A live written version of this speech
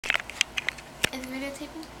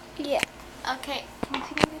videotaping? Yeah. Okay.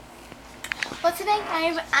 Well, today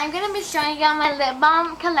guys, I'm going to be showing y'all my lip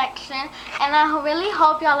balm collection, and I really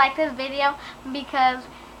hope y'all like this video because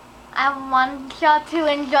I want y'all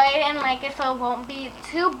to enjoy it and like it so it won't be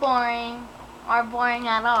too boring or boring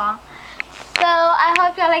at all. So I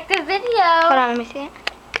hope y'all like this video. Hold on, let me see it.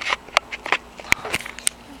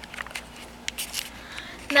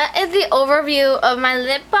 That is the overview of my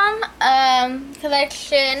lip balm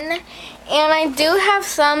collection, and I do have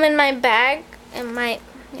some in my bag, in my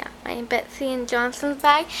Betsy and Johnson's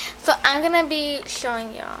bag, so I'm gonna be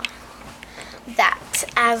showing y'all that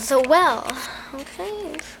as well.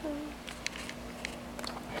 Okay, so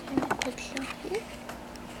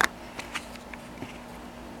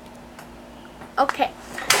okay.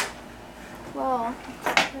 Well,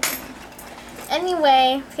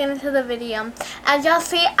 anyway, let's get into the video. As y'all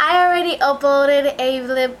see, I already uploaded a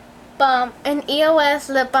lip balm, an EOS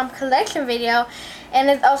lip balm collection video, and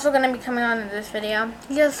it's also going to be coming on in this video.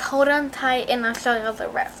 Just hold on tight and I'll show you the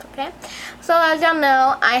rest, okay? So as y'all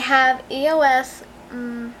know, I have EOS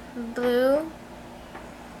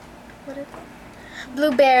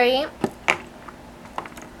blueberry,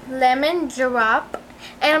 lemon drop,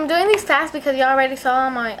 and I'm doing these fast because y'all already saw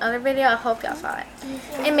on my other video. I hope y'all saw it.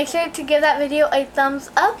 And make sure to give that video a thumbs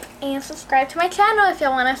up and subscribe to my channel if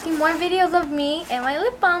y'all want to see more videos of me and my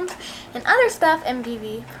lip balms and other stuff and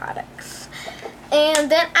beauty products.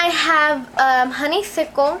 And then I have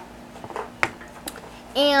honeysuckle,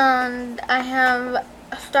 and I have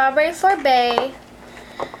strawberry sorbet,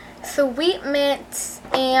 sweet mint,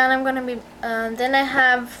 and I'm gonna be then I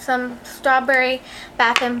have some strawberry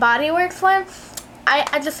Bath and Body Works one.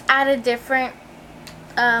 I just added different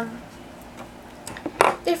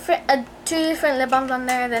two different lip balms on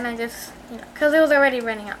there, then I just, you know, because it was already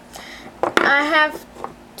running out. I have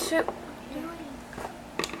two.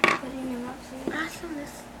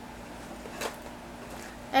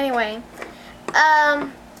 Anyway,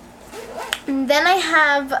 then I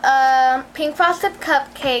have Pink Frosted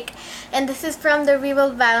Cupcake, and this is from the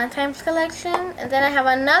Real Valentine's collection. And then I have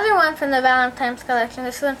another one from the Valentine's collection.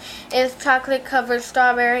 This one is chocolate covered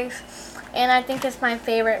strawberries, and I think it's my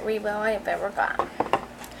favorite Real I've ever got.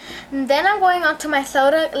 And then I'm going on to my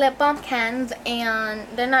soda lip balm cans, and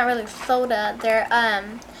they're not really soda. They're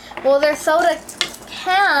well, they're soda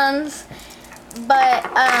cans, but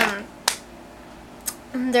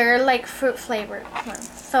they're like fruit flavored ones.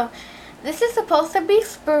 So this is supposed to be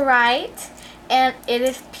Sprite, and it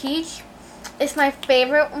is peach. It's my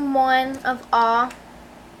favorite one of all.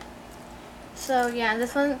 So yeah,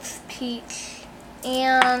 this one's peach.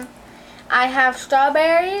 And I have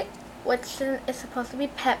strawberry, which is supposed to be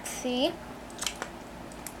Pepsi.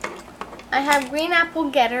 I have green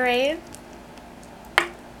apple Gatorade,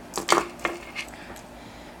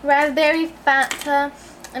 raspberry Fanta,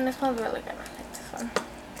 and this one's really good. I like this one.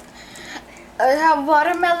 I have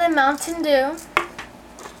watermelon Mountain Dew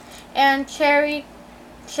and cherry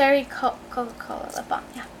Coca-Cola lip balm.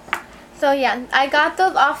 Yeah. So yeah, I got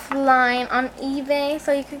those offline on eBay,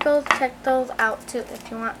 so you could go check those out too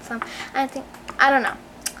if you want some. I don't know.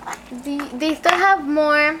 They still have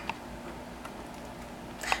more.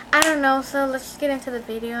 I don't know. So let's just get into the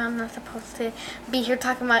video. I'm not supposed to be here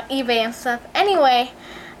talking about eBay and stuff. Anyway,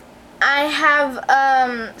 I have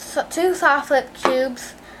two soft lip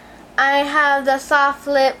cubes. I have the soft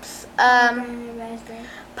lips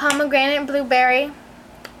pomegranate blueberry,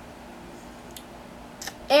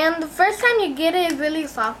 and the first time you get it, it's really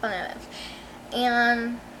soft on the lips,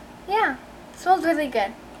 and yeah, it smells really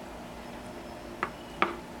good.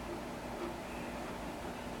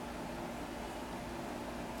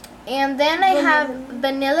 And then I have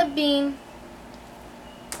vanilla bean,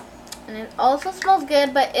 and it also smells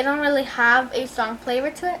good, but it don't really have a strong flavor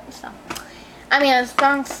to it. So I mean, a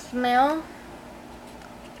strong smell.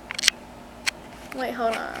 Wait,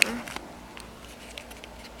 hold on.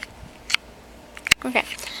 Okay.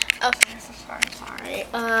 Oh, sorry.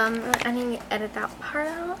 I need to edit that part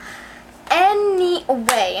out.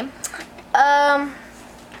 Anyway,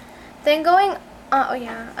 then going. Oh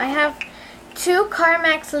yeah, I have two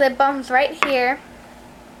Carmex lip balms right here.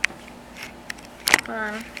 Hold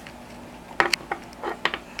on.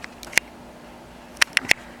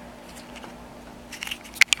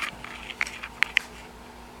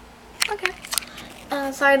 Okay.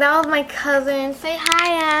 Sorry, that was my cousin. Say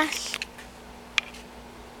hi, Ash.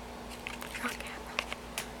 Okay.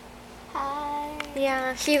 Hi.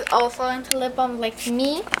 Yeah, she's also into lip balm like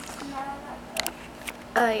me.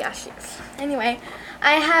 Yeah, she is. Anyway,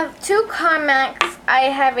 I have two Carmex. I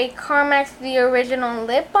have a Carmex, the original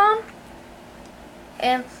lip balm,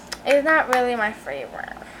 and it's not really my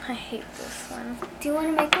favorite. I hate this one. Do you want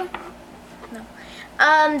to make one? No.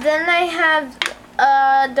 Then I have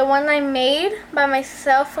the one I made by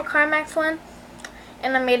myself for CarMax one.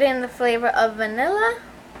 And I made it in the flavor of vanilla.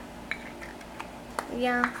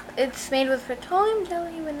 Yeah, it's made with petroleum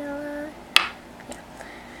jelly, vanilla. Yeah.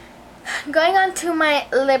 Going on to my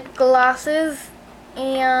lip glosses.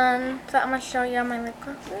 And so I'm going to show you my lip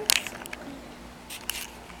glosses.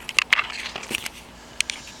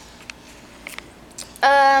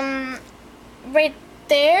 Right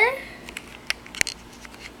there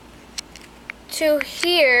to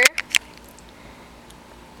here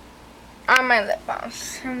are my lip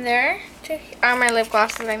balms. From there to here are my lip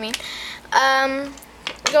glosses, I mean.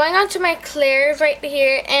 Going on to my clears right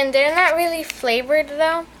here, and they're not really flavored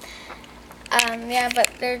though. Yeah, but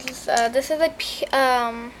they're just, this is a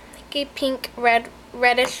pink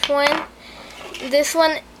reddish one. This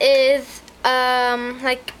one is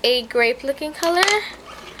like a grape looking color.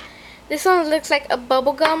 This one looks like a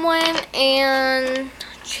bubblegum one and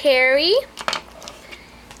cherry.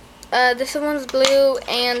 This one's blue,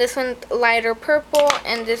 and this one's lighter purple,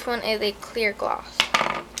 and this one is a clear gloss.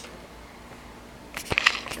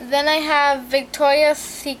 Then I have Victoria's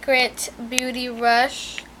Secret Beauty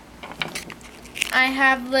Rush. I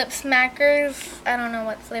have Lip Smackers. I don't know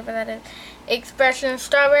what flavor that is. Expression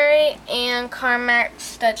Strawberry and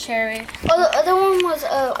CarMax the Cherry. Oh, the other one was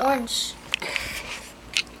orange.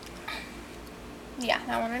 Yeah,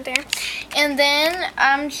 that one right there. And then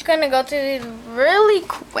I'm just gonna go through these really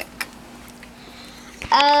quick.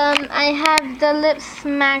 I have the Lip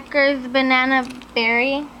Smackers Banana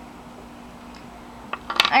Berry.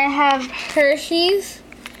 I have Hershey's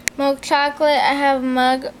Milk Chocolate. I have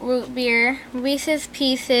Mug Root Beer, Reese's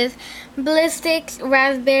Pieces, Bliss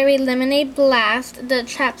Raspberry Lemonade Blast, the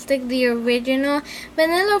Chapstick, the original,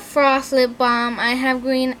 Vanilla Frost Lip Balm. I have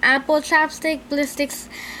Green Apple Chapstick, Bliss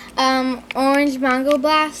Orange Mango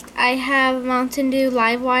Blast. I have Mountain Dew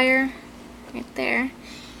Live Wire right there.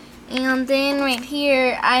 And then right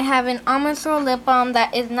here I have an Almond Swirl Lip Balm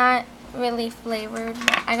that is not really flavored.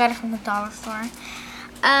 I got it from the dollar store.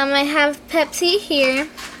 I have Pepsi here,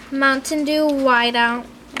 Mountain Dew Whiteout.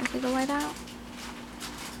 Can you see the whiteout?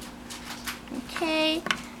 Okay.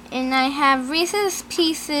 And I have Reese's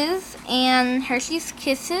Pieces and Hershey's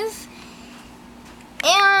Kisses.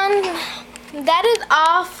 And that is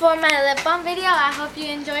all for my lip balm video. I hope you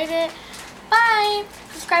enjoyed it. Bye.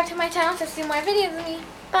 Subscribe to my channel to see more videos of me.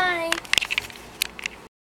 Bye.